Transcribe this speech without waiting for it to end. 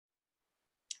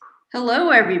Hello,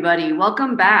 everybody.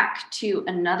 Welcome back to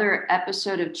another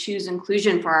episode of Choose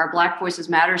Inclusion for our Black Voices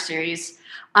Matter series.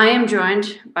 I am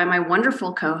joined by my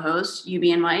wonderful co-hosts,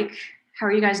 Yubi and Mike. How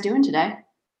are you guys doing today?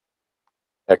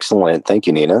 Excellent. Thank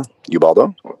you, Nina.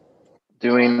 Ubaldo?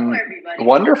 Doing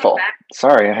wonderful.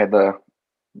 Sorry, I had the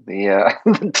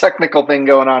the technical thing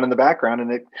going on in the background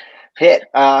and it hit.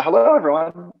 Hello,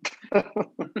 everyone.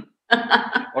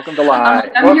 Welcome to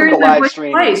live. I'm hearing my voice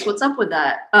twice. What's up with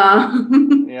that?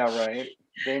 Yeah, right.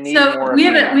 They need more. We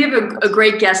have a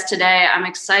great guest today. I'm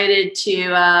excited to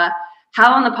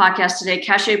have on the podcast today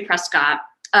Cachet Prescott.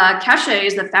 Cachet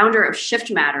is the founder of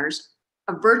Shift Matters,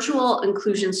 a virtual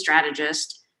inclusion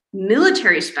strategist,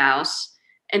 military spouse,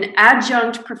 an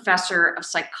adjunct professor of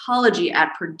psychology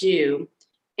at Purdue,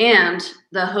 and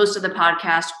the host of the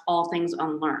podcast All Things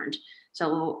Unlearned.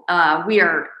 So we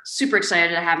are super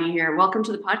excited to have you here. Welcome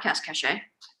to the podcast, Cachet.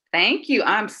 Thank you.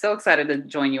 I'm so excited to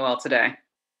join you all today.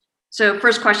 So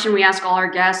first question we ask all our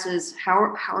guests is,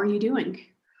 how are you doing?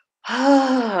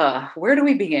 Where do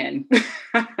we begin?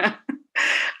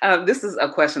 This is a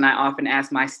question I often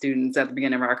ask my students at the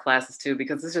beginning of our classes too,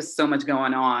 because there's just so much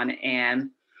going on. And,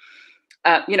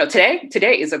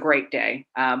 today is a great day,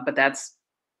 but that's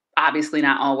obviously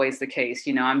not always the case.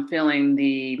 I'm feeling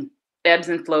the ebbs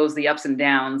and flows, the ups and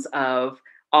downs of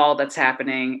all that's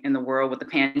happening in the world with the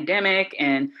pandemic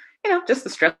and, just the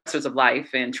stressors of life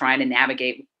and trying to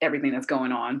navigate everything that's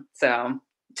going on. So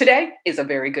today is a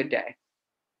very good day.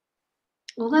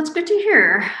 Well, that's good to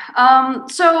hear.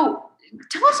 So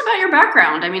tell us about your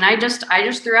background. I mean, I just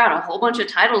threw out a whole bunch of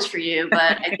titles for you,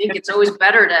 but I think it's always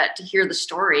better to hear the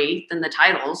story than the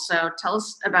titles. So tell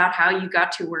us about how you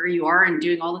got to where you are and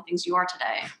doing all the things you are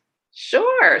today.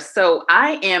 Sure. So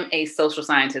I am a social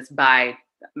scientist by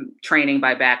training,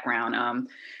 by background.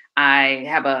 I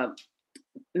have a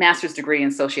master's degree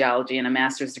in sociology and a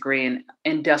master's degree in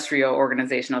industrial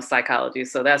organizational psychology.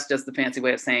 So that's just the fancy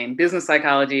way of saying business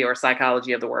psychology or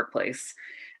psychology of the workplace.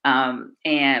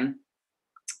 And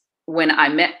when I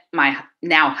met my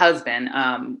now husband,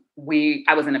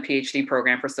 I was in a PhD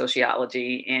program for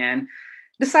sociology and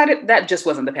decided that just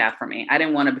wasn't the path for me. I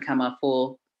didn't want to become a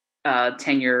full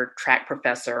tenure track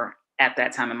professor at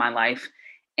that time in my life.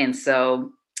 And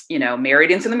so,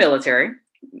 married into the military.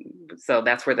 So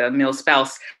that's where the mil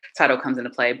spouse title comes into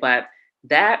play. But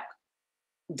that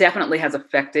definitely has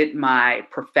affected my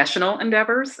professional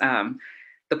endeavors.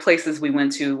 The places we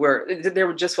went to there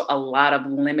were just a lot of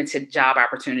limited job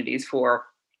opportunities for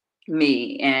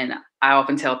me. And I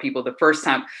often tell people the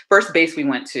first base we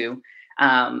went to,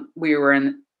 we were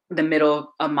in the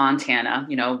middle of Montana,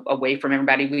 away from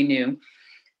everybody we knew.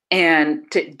 And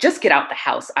to just get out the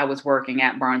house, I was working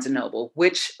at Barnes & Noble,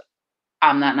 which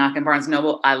I'm not knocking Barnes &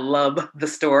 Noble. I love the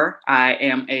store. I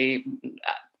am a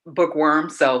bookworm,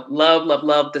 so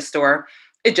love the store.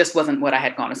 It just wasn't what I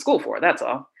had gone to school for, that's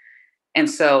all. And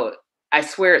so I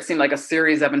swear it seemed like a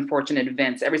series of unfortunate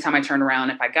events. Every time I turned around,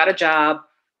 if I got a job,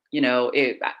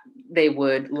 they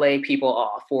would lay people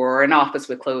off or an office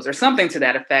would close or something to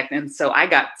that effect. And so I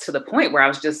got to the point where I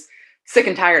was just sick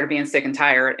and tired of being sick and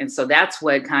tired. And so that's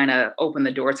what kind of opened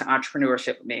the door to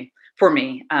entrepreneurship for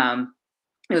me.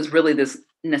 It was really this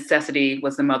necessity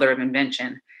was the mother of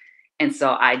invention. And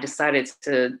so I decided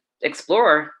to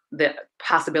explore the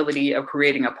possibility of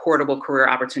creating a portable career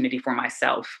opportunity for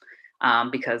myself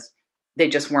because they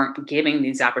just weren't giving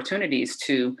these opportunities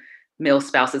to mil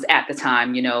spouses at the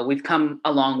time. We've come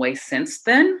a long way since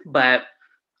then, but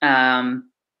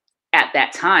at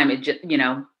that time, it just,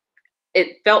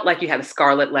 it felt like you had a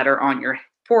scarlet letter on your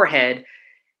forehead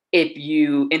if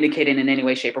you indicated in any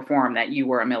way, shape, or form that you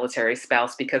were a military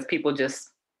spouse, because people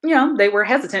just, they were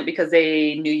hesitant because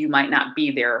they knew you might not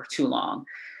be there too long.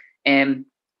 And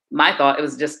my thought, it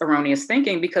was just erroneous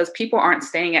thinking because people aren't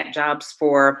staying at jobs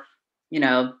for,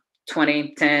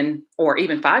 20, 10, or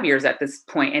even 5 years at this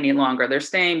point any longer. They're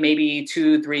staying maybe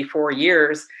 2, 3, 4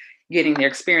 years, getting their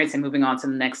experience and moving on to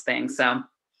the next thing. So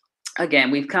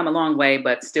again, we've come a long way,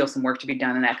 but still some work to be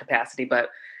done in that capacity. But,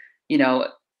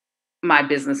 my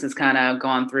business has kind of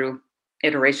gone through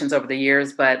iterations over the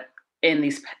years, but in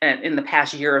the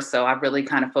past year or so, I've really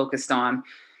kind of focused on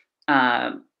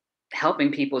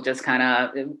helping people just kind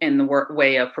of in the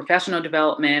way of professional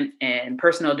development and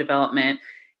personal development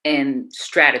and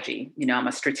strategy. I'm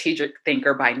a strategic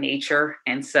thinker by nature.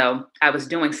 And so I was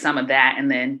doing some of that,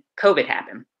 and then COVID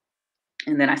happened.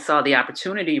 And then I saw the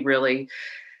opportunity really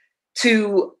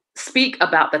to speak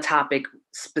about the topic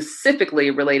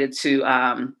specifically related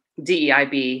to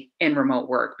DEIB in remote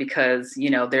work, because,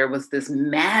 there was this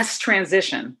mass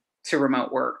transition to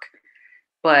remote work,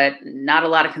 but not a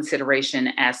lot of consideration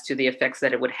as to the effects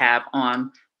that it would have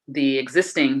on the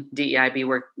existing DEIB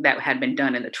work that had been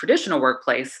done in the traditional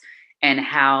workplace, and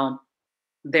how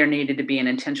there needed to be an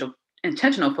intentional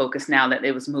focus now that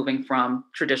it was moving from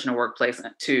traditional workplace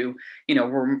to,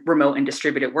 remote and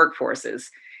distributed workforces.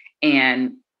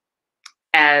 And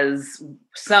as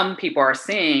some people are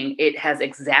seeing, it has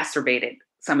exacerbated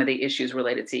some of the issues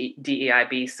related to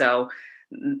DEIB. So,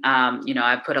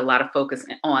 I put a lot of focus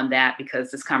on that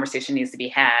because this conversation needs to be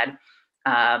had,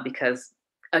 because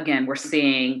again, we're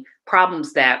seeing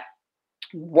problems that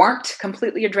weren't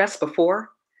completely addressed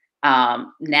before,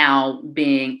 now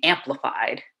being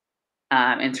amplified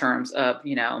in terms of,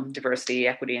 diversity,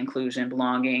 equity, inclusion,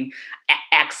 belonging,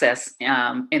 access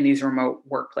in these remote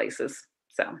workplaces.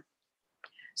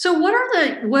 So what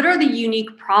are the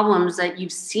unique problems that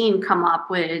you've seen come up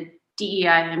with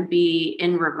DEIB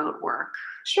in remote work?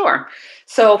 Sure.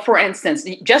 So for instance,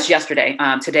 just yesterday,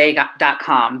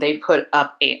 today.com, they put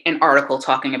up an article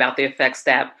talking about the effects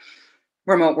that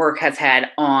remote work has had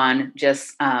on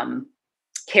just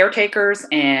caretakers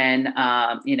and,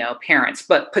 parents,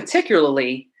 but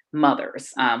particularly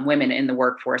mothers, women in the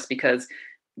workforce, because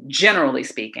generally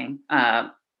speaking,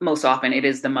 most often it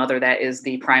is the mother that is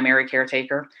the primary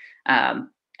caretaker.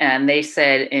 And they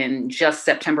said in just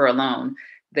September alone,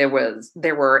 there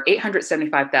were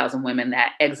 875,000 women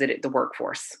that exited the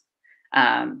workforce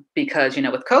because,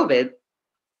 with COVID,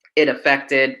 it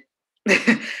affected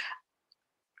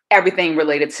everything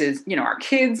related to, our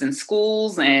kids and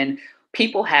schools, and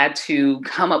people had to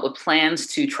come up with plans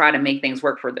to try to make things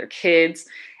work for their kids.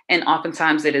 And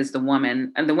oftentimes it is the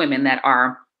women that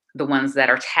are the ones that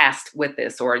are tasked with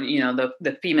this, or,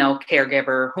 the female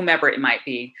caregiver, whomever it might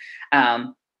be.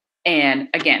 And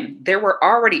again, there were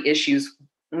already issues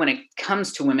when it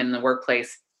comes to women in the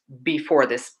workplace before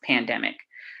this pandemic.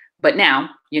 But now,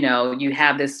 you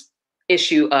have this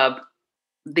issue of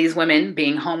these women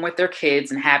being home with their kids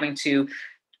and having to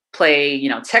play,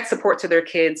 tech support to their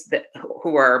kids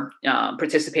who are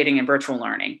participating in virtual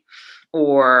learning,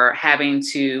 or having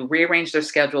to rearrange their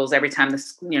schedules every time the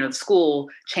school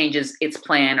changes its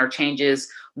plan or changes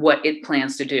what it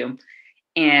plans to do.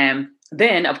 And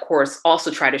then, of course,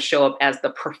 also try to show up as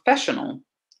the professional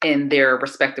in their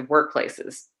respective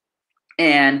workplaces.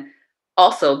 And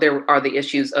also there are the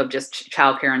issues of just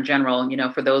childcare in general,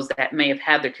 for those that may have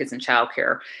had their kids in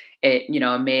childcare. It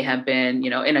may have been,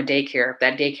 in a daycare. If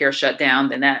that daycare shut down,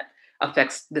 then that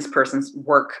affects this person's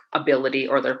work ability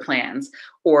or their plans.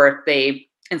 Or if they,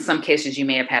 in some cases, you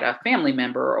may have had a family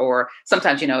member, or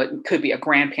sometimes, it could be a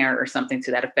grandparent or something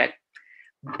to that effect.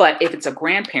 But if it's a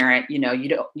grandparent, you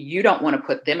don't want to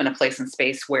put them in a place and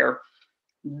space where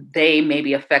they may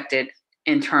be affected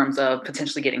in terms of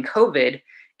potentially getting COVID.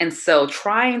 And so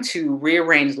trying to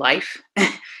rearrange life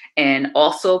and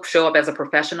also show up as a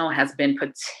professional has been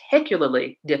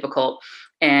particularly difficult.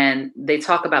 And they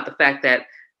talk about the fact that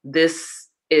this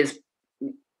is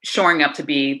showing up to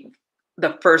be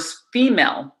the first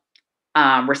female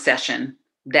recession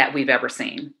that we've ever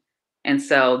seen. And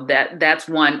so that's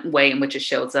one way in which it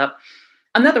shows up.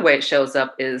 Another way it shows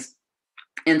up is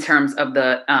in terms of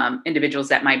the individuals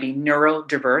that might be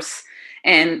neurodiverse.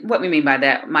 And what we mean by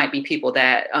that might be people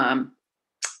that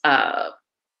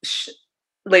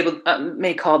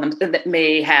may call them, that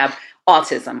may have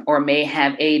autism or may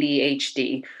have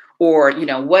ADHD, or,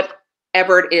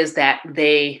 whatever it is that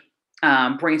they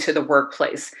bring to the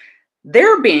workplace.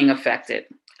 They're being affected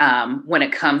when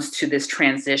it comes to this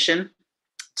transition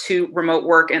to remote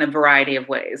work in a variety of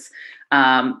ways.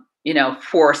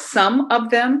 For some of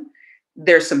them,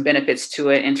 there's some benefits to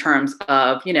it in terms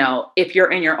of, if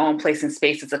you're in your own place and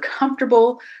space, it's a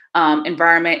comfortable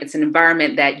environment. It's an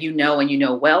environment that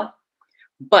and well.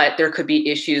 But there could be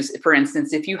issues, for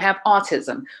instance, if you have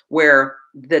autism, where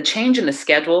the change in the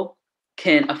schedule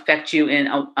can affect you in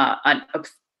a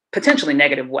potentially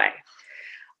negative way.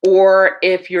 Or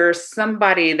if you're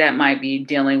somebody that might be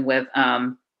dealing with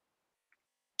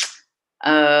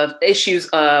issues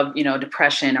of,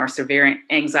 depression or severe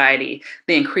anxiety,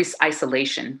 the increased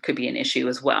isolation could be an issue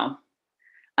as well.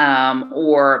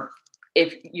 Or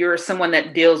if you're someone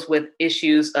that deals with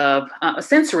issues of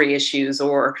sensory issues,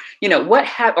 or,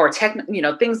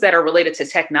 things that are related to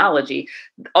technology,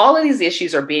 all of these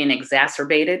issues are being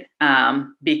exacerbated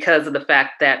because of the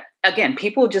fact that, again,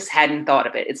 people just hadn't thought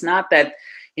of it. It's not that,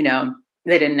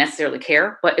 they didn't necessarily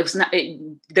care, but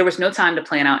there was no time to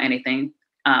plan out anything.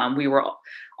 We were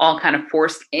all kind of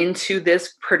forced into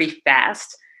this pretty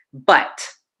fast, but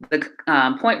the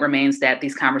point remains that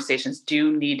these conversations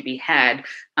do need to be had,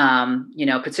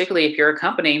 particularly if you're a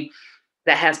company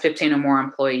that has 15 or more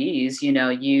employees. You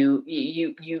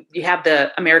have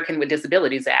the American with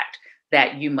Disabilities Act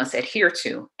that you must adhere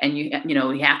to. And you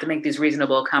have to make these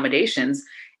reasonable accommodations.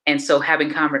 And so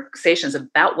having conversations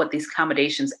about what these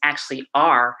accommodations actually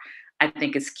are, I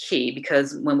think is key,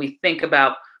 because when we think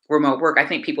about remote work, I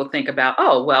think people think about,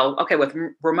 oh, well, okay, with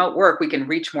remote work, we can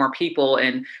reach more people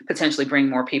and potentially bring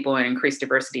more people and increase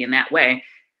diversity in that way,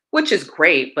 which is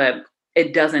great, but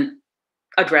it doesn't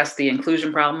address the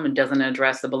inclusion problem. It doesn't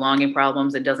address the belonging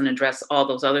problems. It doesn't address all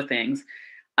those other things.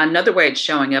 Another way it's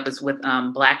showing up is with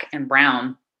Black and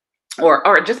Brown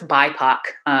or just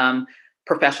BIPOC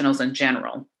professionals in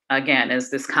general. Again,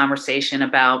 is this conversation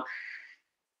about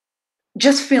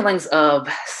just feelings of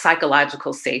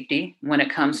psychological safety when it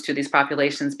comes to these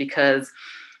populations, because,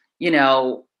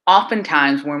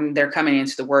 oftentimes when they're coming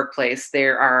into the workplace,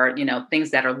 there are,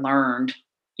 things that are learned,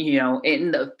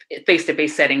 in the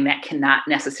face-to-face setting that cannot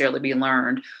necessarily be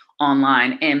learned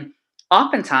online. And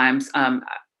oftentimes,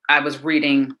 I was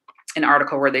reading an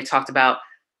article where they talked about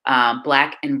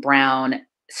Black and Brown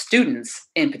students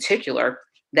in particular,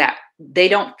 that they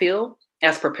don't feel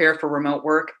as prepared for remote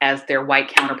work as their white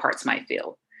counterparts might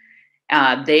feel.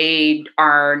 They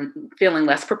are feeling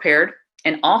less prepared.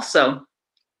 And also,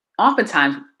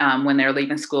 oftentimes when they're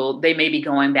leaving school, they may be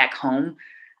going back home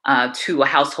to a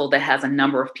household that has a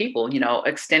number of people,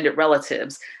 extended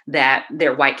relatives that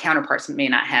their white counterparts may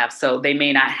not have. So they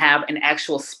may not have an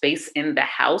actual space in the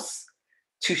house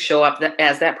to show up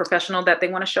as that professional that they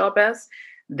want to show up as.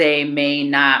 They may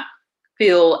not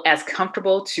feel as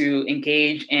comfortable to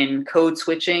engage in code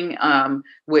switching,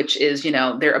 which is,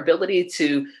 their ability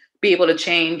to be able to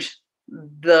change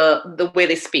the way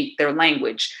they speak, their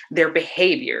language, their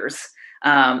behaviors,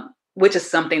 which is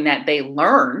something that they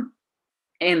learn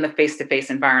in the face-to-face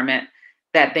environment,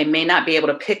 that they may not be able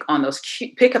to pick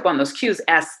up on those cues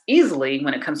as easily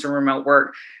when it comes to remote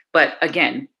work. But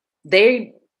again,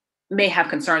 they may have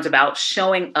concerns about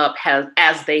showing up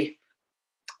as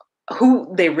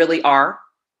who they really are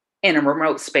in a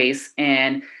remote space,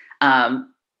 and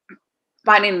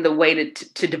finding the way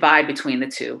to divide between the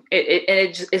two.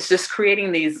 It's just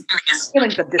creating these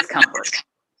feelings of discomfort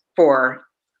for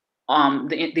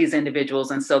these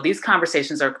individuals. And so these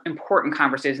conversations are important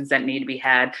conversations that need to be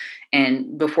had.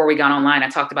 And before we got online, I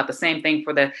talked about the same thing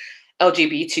for the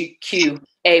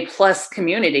LGBTQA plus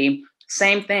community.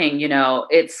 Same thing,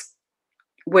 it's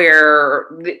where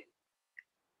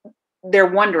they're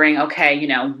wondering, okay,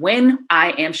 when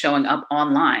I am showing up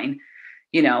online,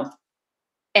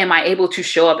 am I able to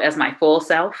show up as my full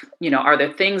self? Are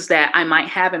there things that I might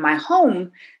have in my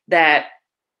home that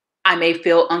I may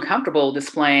feel uncomfortable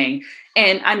displaying?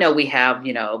 And I know we have,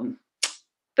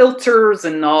 filters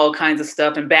and all kinds of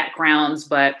stuff and backgrounds,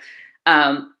 but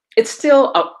it's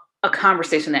still a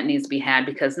conversation that needs to be had,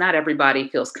 because not everybody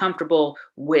feels comfortable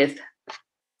with,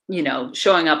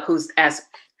 showing up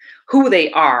who they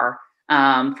are,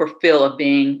 for fear of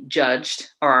being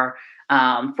judged, or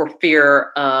for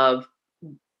fear of,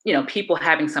 people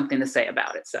having something to say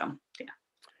about it. So, yeah.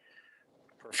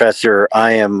 Professor,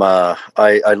 I am.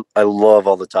 I love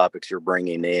all the topics you're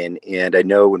bringing in, and I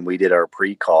know when we did our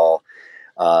pre-call,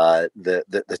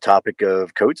 the topic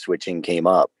of code switching came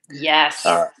up. Yes.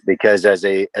 Because as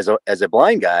a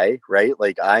blind guy, right?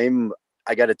 Like I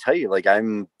got to tell you, like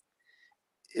I'm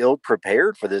ill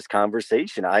prepared for this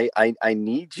conversation. I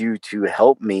need you to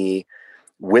help me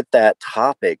with that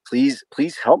topic. Please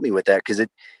help me with that, because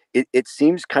it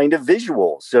seems kind of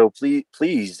visual. So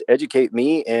please educate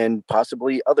me and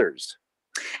possibly others.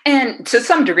 And to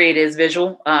some degree it is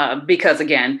visual, because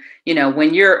again,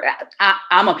 when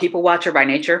I'm a people watcher by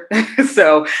nature.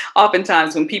 So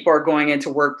oftentimes when people are going into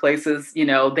workplaces,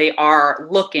 they are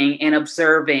looking and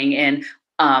observing, and,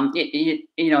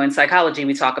 in psychology,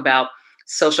 we talk about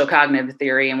social cognitive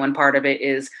theory. And one part of it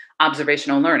is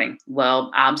observational learning.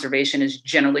 Well, observation is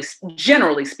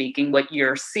generally speaking what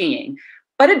you're seeing,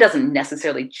 but it doesn't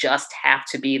necessarily just have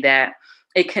to be that.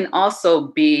 It can also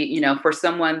be, for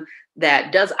someone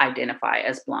that does identify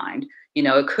as blind,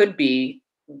 it could be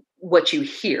what you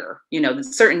hear, the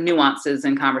certain nuances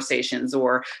in conversations,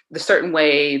 or the certain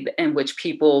way in which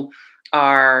people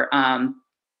are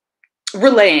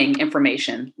relaying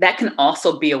information. That can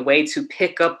also be a way to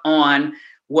pick up on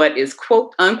what is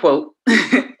quote unquote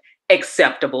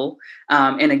acceptable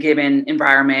in a given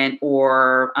environment,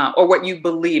 or what you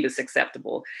believe is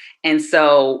acceptable. And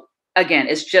so again,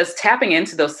 it's just tapping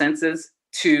into those senses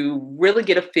to really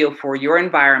get a feel for your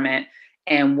environment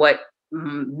and what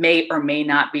may or may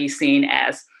not be seen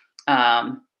as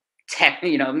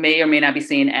may or may not be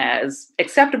seen as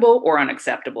acceptable or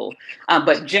unacceptable.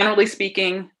 But generally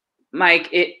speaking, Mike,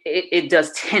 it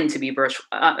does tend to be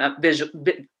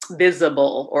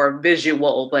visible or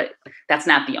visual, but that's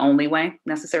not the only way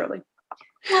necessarily.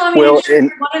 Well, I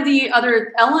mean, one of the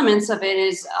other elements of it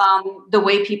is the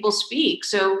way people speak.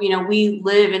 So, we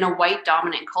live in a white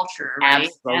dominant culture, right?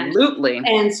 Absolutely.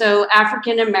 And so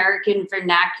African American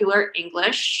vernacular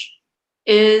English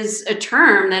is a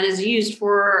term that is used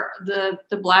for the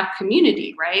Black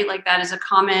community, right? Like that is a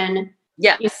common,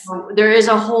 yes. There is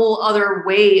a whole other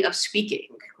way of speaking,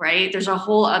 right? There's a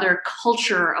whole other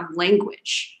culture of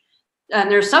language. And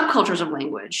there's subcultures of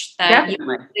language that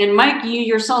and Mike, you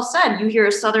yourself said, you hear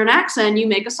a Southern accent, you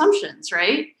make assumptions,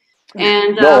 right?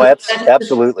 And no,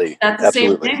 absolutely. That's the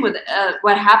same thing with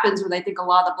what happens with, I think, a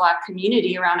lot of the Black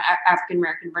community around African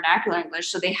American vernacular English.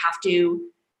 So they have to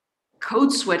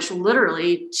code switch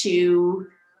literally to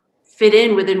fit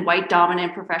in within white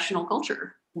dominant professional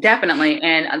culture. Definitely.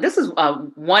 And this is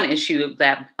one issue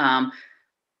that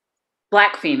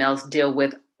Black females deal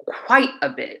with quite a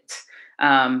bit.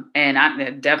 And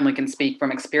I definitely can speak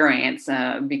from experience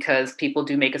because people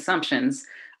do make assumptions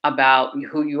about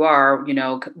who you are,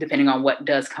 depending on what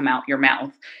does come out your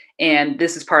mouth. And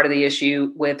this is part of the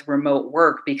issue with remote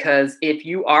work, because if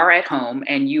you are at home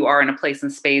and you are in a place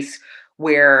and space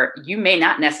where you may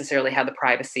not necessarily have the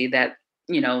privacy that,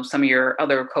 some of your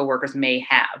other coworkers may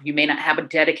have, you may not have a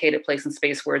dedicated place and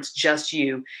space where it's just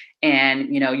you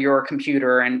and, your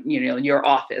computer and, your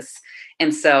office.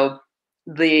 And so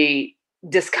the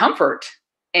discomfort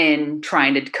in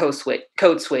trying to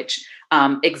code switch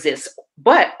exists,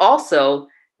 but also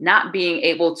not being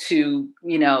able to,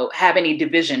 have any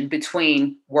division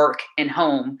between work and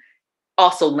home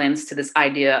also lends to this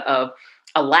idea of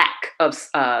a lack of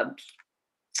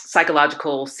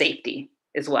psychological safety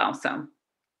as well. So,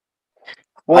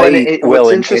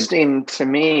 what's interesting to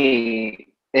me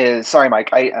is, sorry, Mike,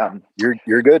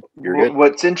 you're good. You're good.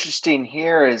 What's interesting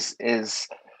here is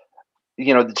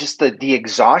just the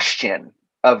exhaustion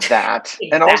of that.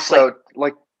 Exactly. And also,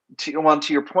 like, to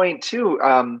your point too,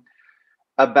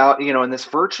 about, in this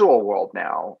virtual world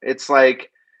now, it's like,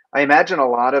 I imagine a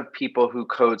lot of people who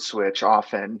code switch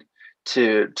often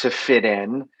to fit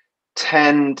in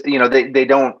tend, they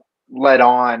don't let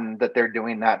on that they're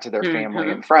doing that to their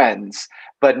family and friends,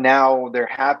 but now they're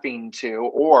having to,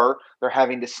 or they're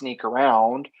having to sneak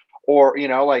around, or,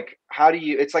 like, how do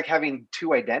you, it's like having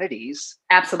two identities.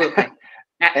 Absolutely.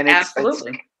 And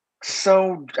absolutely.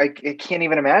 So I can't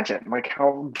even imagine like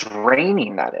how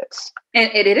draining that is.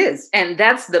 And it is. And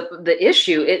that's the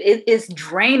issue. It is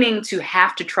draining to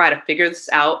have to try to figure this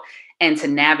out and to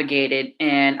navigate it.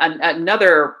 And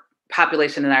another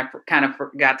population that I kind of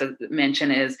forgot to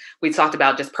mention is we talked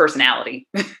about just personality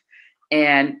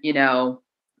and,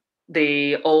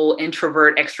 the old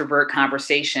introvert extrovert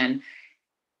conversation.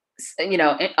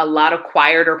 A lot of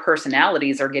quieter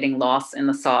personalities are getting lost in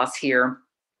the sauce here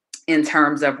in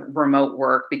terms of remote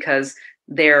work, because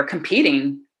they're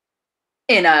competing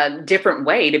in a different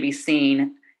way to be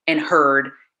seen and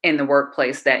heard in the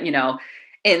workplace. That,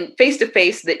 in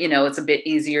face-to-face, that, it's a bit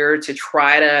easier to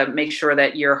try to make sure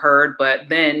that you're heard. But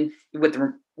then with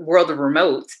the world of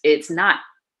remote, it's not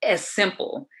as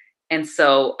simple. And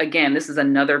so, again, this is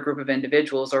another group of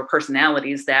individuals or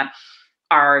personalities that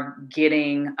are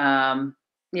getting,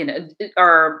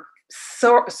 are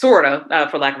sort of,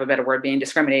 for lack of a better word, being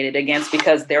discriminated against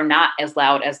because they're not as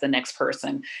loud as the next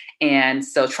person. And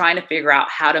so trying to figure out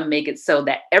how to make it so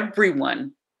that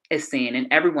everyone is seen and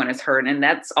everyone is heard. And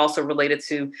that's also related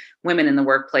to women in the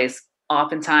workplace.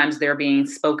 Oftentimes they're being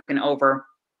spoken over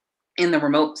in the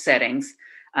remote settings.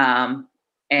 And,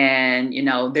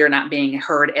 they're not being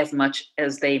heard as much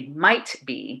as they might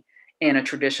be in a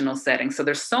traditional setting. So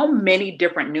there's so many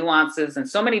different nuances and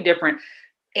so many different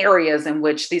areas in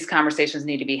which these conversations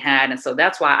need to be had. And so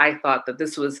that's why I thought that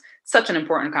this was such an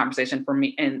important conversation for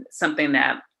me, and something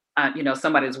that,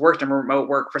 somebody who's worked in remote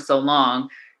work for so long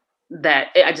that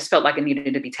I just felt like it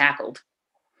needed to be tackled.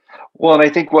 Well, and I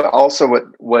think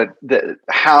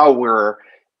how we're,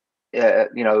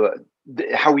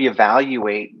 how we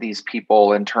evaluate these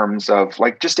people in terms of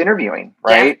like just interviewing,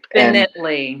 right?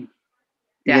 Definitely.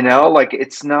 Like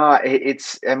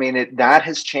that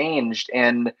has changed,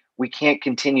 and we can't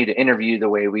continue to interview the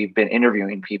way we've been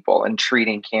interviewing people and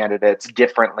treating candidates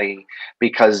differently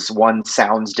because one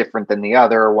sounds different than the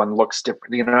other, one looks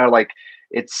different, like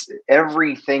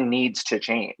everything needs to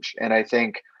change. And I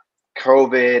think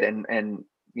COVID and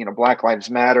Black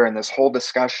Lives Matter and this whole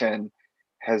discussion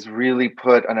has really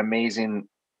put an amazing,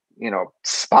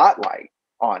 spotlight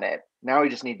on it. Now we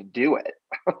just need to do it.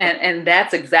 and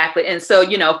that's exactly. And so,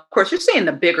 of course, you're seeing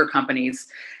the bigger companies,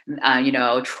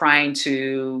 trying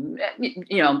to,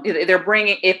 they're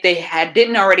bringing, if they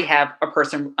didn't already have a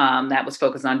person that was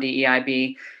focused on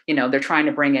DEIB, they're trying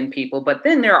to bring in people. But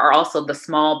then there are also the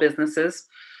small businesses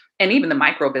and even the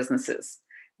micro businesses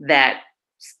that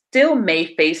still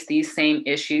may face these same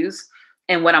issues.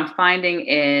 And what I'm finding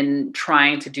in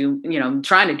trying to do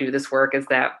this work is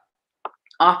that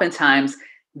oftentimes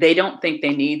they don't think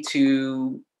they need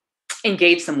to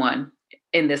engage someone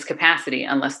in this capacity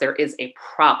unless there is a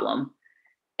problem.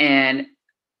 And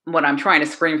what I'm trying to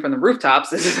scream from the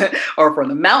rooftops is, or from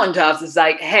the mountaintops is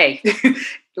like, hey,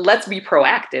 let's be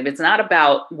proactive. It's not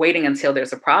about waiting until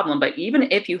there's a problem, but even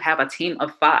if you have a team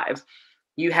of 5,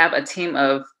 you have a team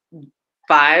of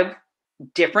 5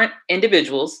 different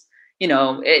individuals,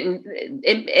 and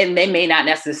they may not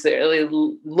necessarily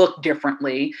look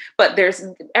differently, but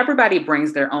everybody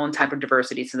brings their own type of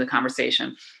diversity to the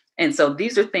conversation. And so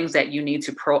these are things that you need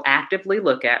to proactively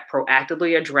look at,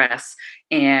 proactively address,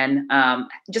 and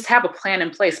just have a plan in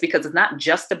place, because it's not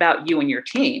just about you and your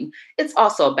team. It's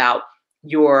also about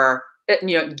your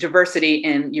diversity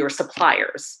in your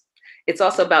suppliers. It's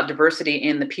also about diversity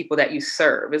in the people that you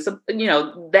serve. It's that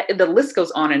the list goes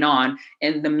on,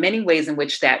 and the many ways in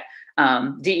which that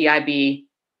DEIB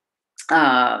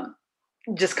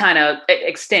just kind of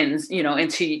extends,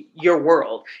 into your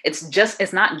world.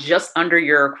 It's not just under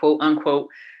your quote unquote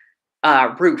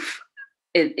roof.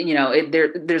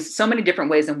 There's so many different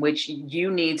ways in which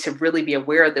you need to really be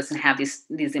aware of this and have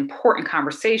these important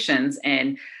conversations.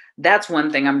 And that's one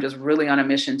thing I'm just really on a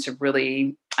mission to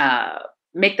really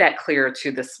make that clear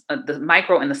to the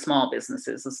micro and the small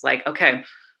businesses. It's like, okay,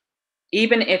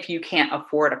 even if you can't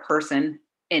afford a person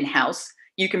in-house,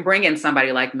 you can bring in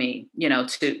somebody like me,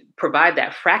 to provide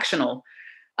that fractional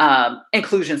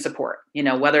inclusion support,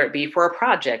 whether it be for a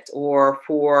project or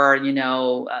for,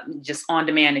 just on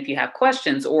demand if you have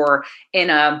questions, or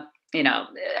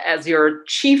as your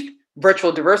chief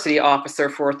virtual diversity officer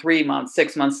for 3 months,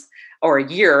 6 months, or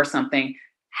a year or something,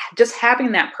 just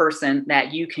having that person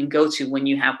that you can go to when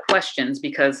you have questions,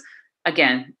 because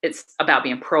again, it's about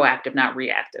being proactive, not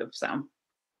reactive. So.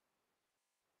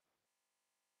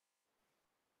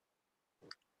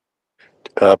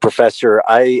 Professor,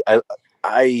 I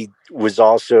was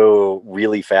also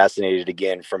really fascinated,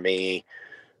 again, for me,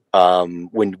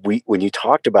 when you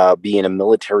talked about being a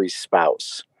military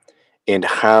spouse, and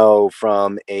how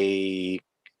from an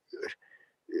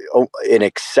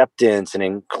acceptance and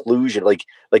inclusion, like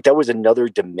that was another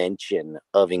dimension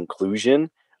of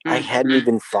inclusion I hadn't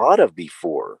even thought of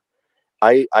before.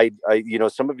 I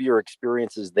some of your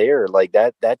experiences there, like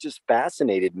that just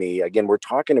fascinated me. Again, we're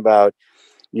talking about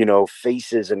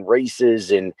faces and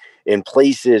races and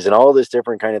places and all this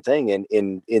different kind of thing. And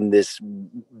in this,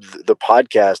 the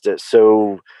podcast is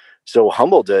so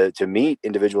humbled to meet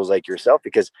individuals like yourself,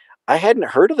 because I hadn't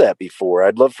heard of that before.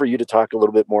 I'd love for you to talk a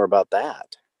little bit more about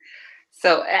that.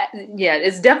 So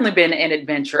it's definitely been an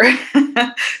adventure,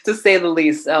 to say the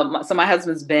least. So my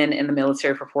husband's been in the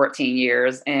military for 14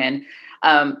 years, and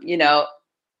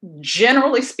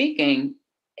generally speaking,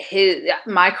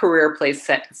 my career plays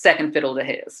second fiddle to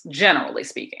his, generally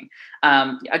speaking.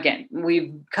 Again,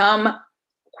 we've come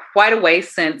quite a way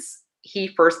since he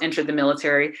first entered the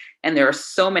military, and there are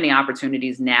so many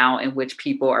opportunities now in which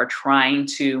people are trying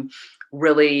to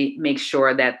really make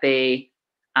sure that they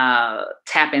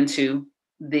tap into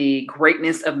the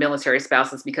greatness of military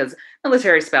spouses, because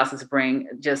military spouses bring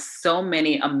just so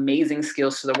many amazing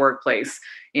skills to the workplace.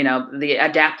 The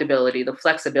adaptability, the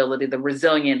flexibility, the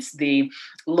resilience, the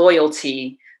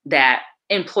loyalty that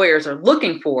employers are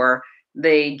looking for.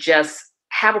 They just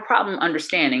have a problem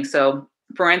understanding. So,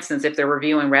 for instance, if they're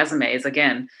reviewing resumes,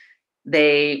 again,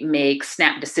 they make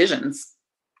snap decisions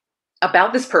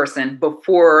about this person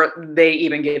before they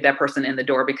even get that person in the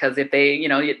door. Because if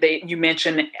you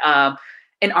mention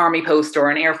an Army post or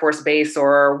an Air Force base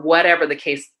or whatever the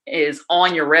case is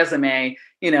on your resume,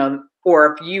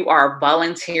 or if you are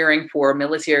volunteering for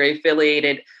military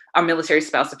affiliated or military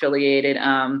spouse affiliated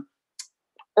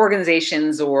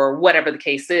organizations or whatever the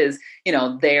case is,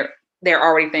 they're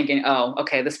already thinking, oh,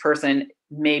 okay, this person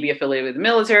may be affiliated with the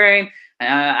military.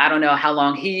 I don't know how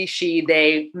long he, she,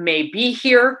 they may be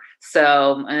here.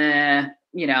 So,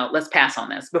 let's pass on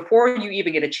this before you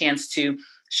even get a chance to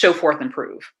show forth and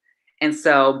prove. And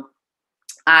so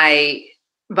I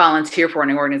volunteer for an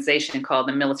organization called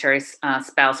the Military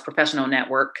Spouse Professional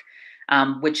Network,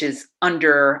 which is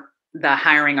under the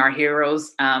Hiring Our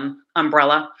Heroes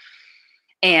umbrella.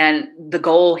 And the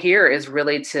goal here is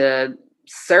really to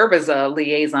serve as a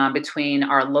liaison between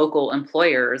our local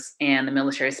employers and the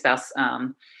military spouse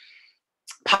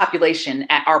population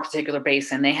at our particular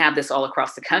base. And they have this all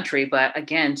across the country. But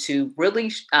again, to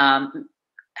really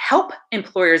help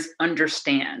employers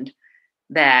understand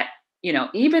that,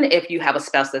 even if you have a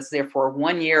spouse that's there for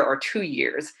 1 year or 2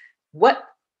 years, what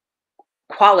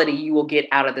quality you will get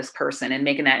out of this person, and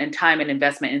making that in time and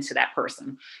investment into that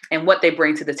person and what they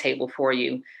bring to the table for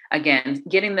you. Again,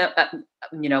 getting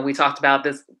we talked about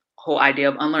this whole idea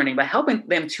of unlearning, but helping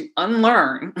them to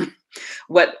unlearn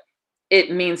what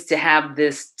it means to have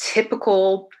this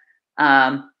typical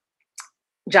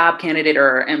job candidate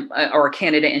or a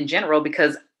candidate in general,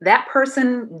 because that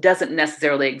person doesn't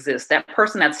necessarily exist. That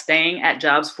person that's staying at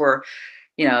jobs for,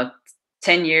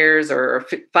 10 years or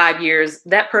 5 years,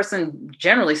 that person,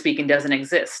 generally speaking, doesn't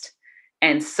exist.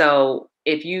 And so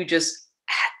if you just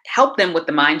help them with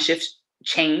the mindset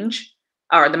change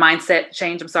the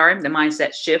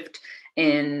mindset shift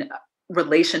in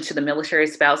relation to the military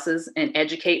spouses, and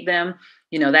educate them,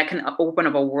 that can open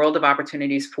up a world of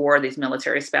opportunities for these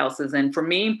military spouses. And for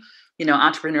me,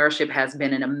 entrepreneurship has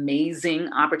been an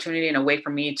amazing opportunity and a way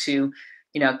for me to,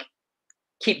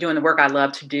 keep doing the work I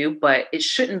love to do. But it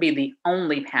shouldn't be the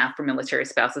only path for military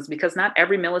spouses, because not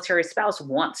every military spouse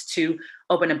wants to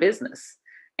open a business.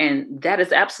 And that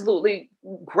is absolutely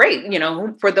great.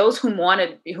 For those who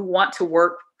want to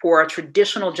work for a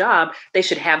traditional job, they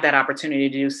should have that opportunity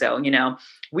to do so.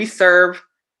 We serve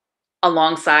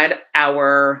alongside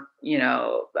our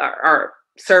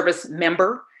service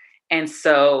member. And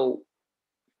so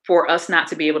for us not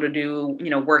to be able to do,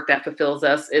 work that fulfills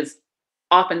us is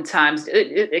oftentimes,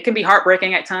 it can be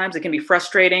heartbreaking at times. It can be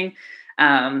frustrating.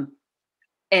 And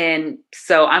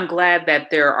so I'm glad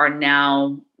that there are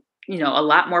now, a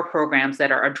lot more programs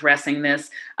that are addressing this.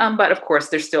 But of course,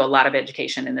 there's still a lot of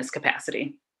education in this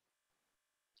capacity.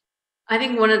 I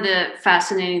think one of the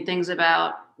fascinating things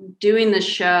about doing the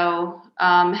show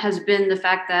has been the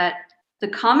fact that the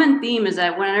common theme is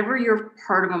that whenever you're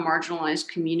part of a marginalized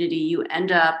community, you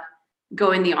end up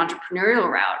going the entrepreneurial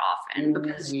route often,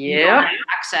 because you don't have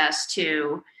access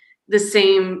to the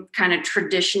same kind of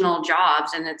traditional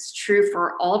jobs. And it's true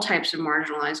for all types of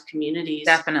marginalized communities.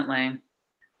 Definitely.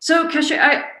 So Cachet,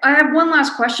 I have one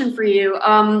last question for you.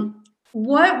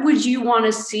 What would you want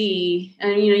to see?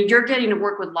 And you're getting to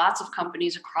work with lots of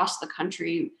companies across the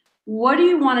country. What do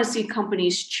you want to see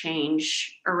companies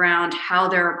change around how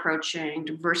they're approaching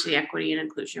diversity, equity, and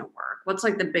inclusion at work? What's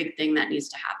like the big thing that needs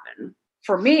to happen?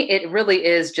 For me, it really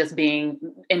is just being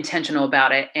intentional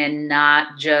about it, and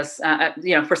not just,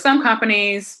 for some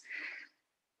companies,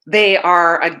 they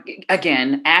are,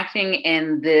 again, acting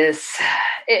in this,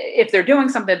 if they're doing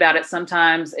something about it,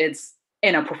 sometimes it's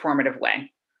in a performative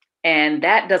way. And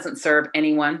that doesn't serve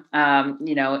anyone,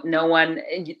 no one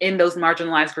in those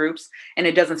marginalized groups, and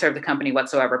it doesn't serve the company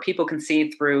whatsoever. People can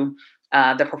see through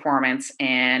the performance,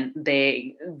 and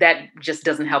that just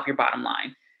doesn't help your bottom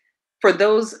line. For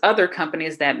those other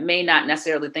companies that may not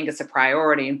necessarily think it's a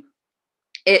priority,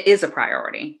 it is a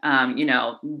priority.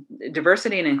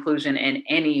 Diversity and inclusion in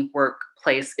any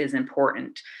workplace is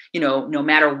important. No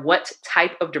matter what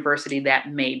type of diversity that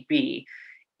may be,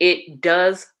 it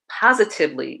does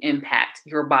positively impact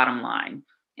your bottom line.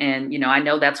 And, I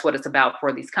know that's what it's about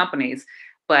for these companies.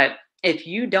 But if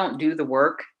you don't do the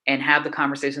work and have the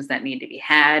conversations that need to be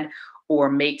had, or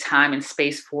make time and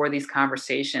space for these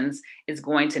conversations, is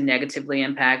going to negatively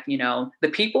impact, the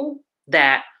people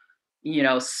that,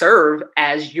 serve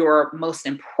as your most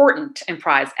important and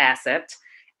prized asset.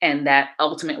 And that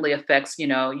ultimately affects,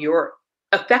 your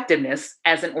effectiveness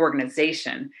as an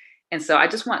organization. And so I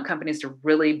just want companies to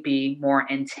really be more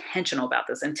intentional about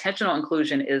this. Intentional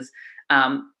inclusion is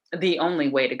the only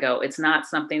way to go. It's not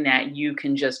something that you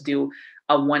can just do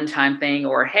a one-time thing,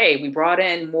 or, hey, we brought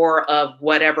in more of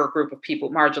whatever group of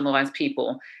people, marginalized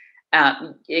people.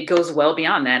 It goes well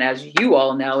beyond that. As you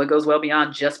all know, it goes well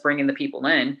beyond just bringing the people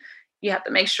in. You have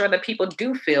to make sure that people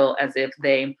do feel as if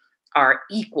they are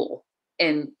equal.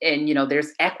 And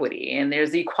there's equity, and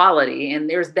there's equality, and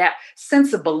there's that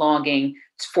sense of belonging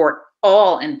for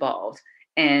all involved,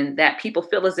 and that people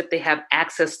feel as if they have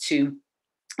access to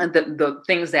the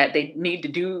things that they need to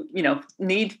do,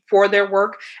 need for their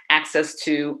work, access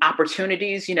to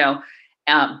opportunities,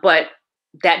 but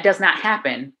that does not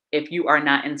happen if you are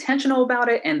not intentional about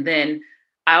it. And then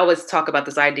I always talk about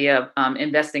this idea of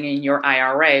investing in your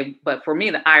IRA, but for me,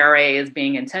 the IRA is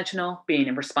being intentional,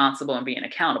 being responsible, and being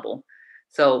accountable.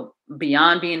 So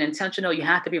beyond being intentional, you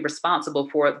have to be responsible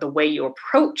for the way you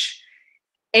approach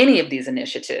any of these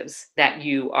initiatives that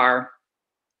you are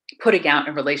putting out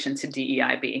in relation to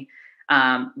DEIB,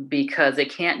 because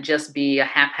it can't just be a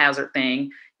haphazard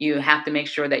thing. You have to make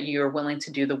sure that you're willing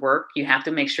to do the work. You have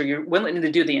to make sure you're willing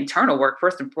to do the internal work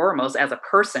first and foremost as a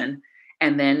person,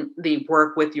 and then the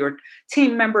work with your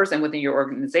team members and within your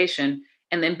organization,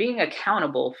 and then being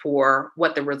accountable for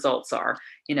what the results are.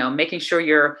 Making sure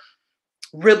you're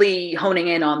really honing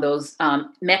in on those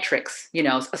metrics,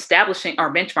 establishing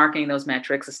or benchmarking those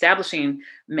metrics, establishing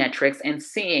metrics, and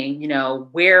seeing,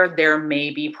 where there may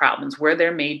be problems, where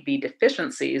there may be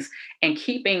deficiencies, and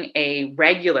keeping a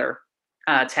regular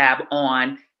tab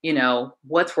on,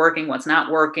 what's working, what's not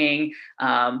working,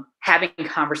 having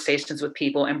conversations with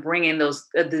people, and bringing those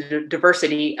the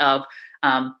diversity of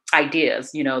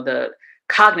ideas, the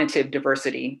cognitive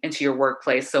diversity into your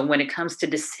workplace. So when it comes to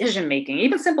decision making,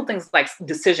 even simple things like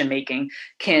decision making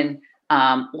can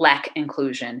lack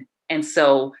inclusion. And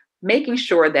so making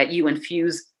sure that you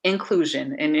infuse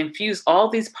inclusion and infuse all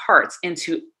these parts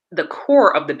into the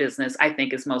core of the business, I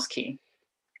think is most key.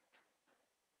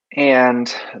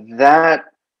 And that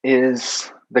is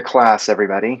the class,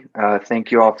 everybody.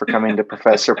 Thank you all for coming to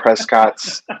Professor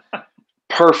Prescott's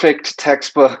perfect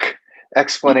textbook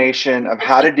explanation of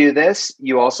how to do this.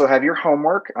 You also have your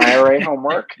homework, IRA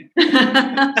homework.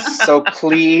 So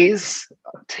please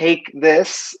take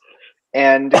this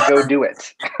and go do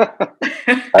it.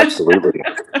 Absolutely.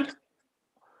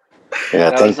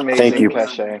 Yeah, thank you.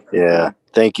 Cachet. Yeah,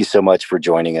 thank you so much for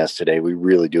joining us today. We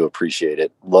really do appreciate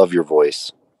it. Love your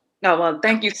voice. Oh, well,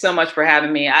 thank you so much for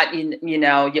having me.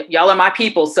 Y'all are my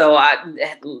people, so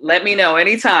let me know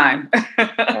anytime.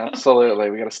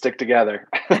 Absolutely. We got to stick together.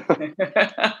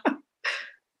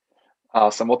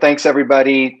 Awesome. Well, thanks,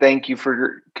 everybody. Thank you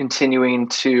for continuing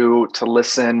to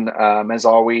listen. As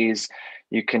always,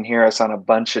 you can hear us on a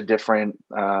bunch of different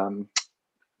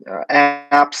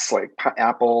apps like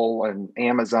Apple and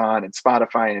Amazon and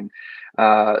Spotify. And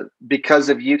because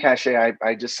of you, Cachet,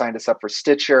 I just signed us up for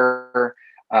Stitcher.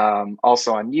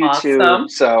 Also on YouTube. Awesome.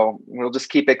 So we'll just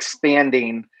keep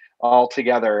expanding all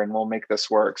together and we'll make this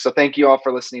work. So thank you all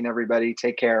for listening, everybody.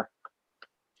 Take care.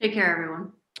 Take care,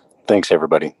 everyone. Thanks,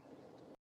 everybody.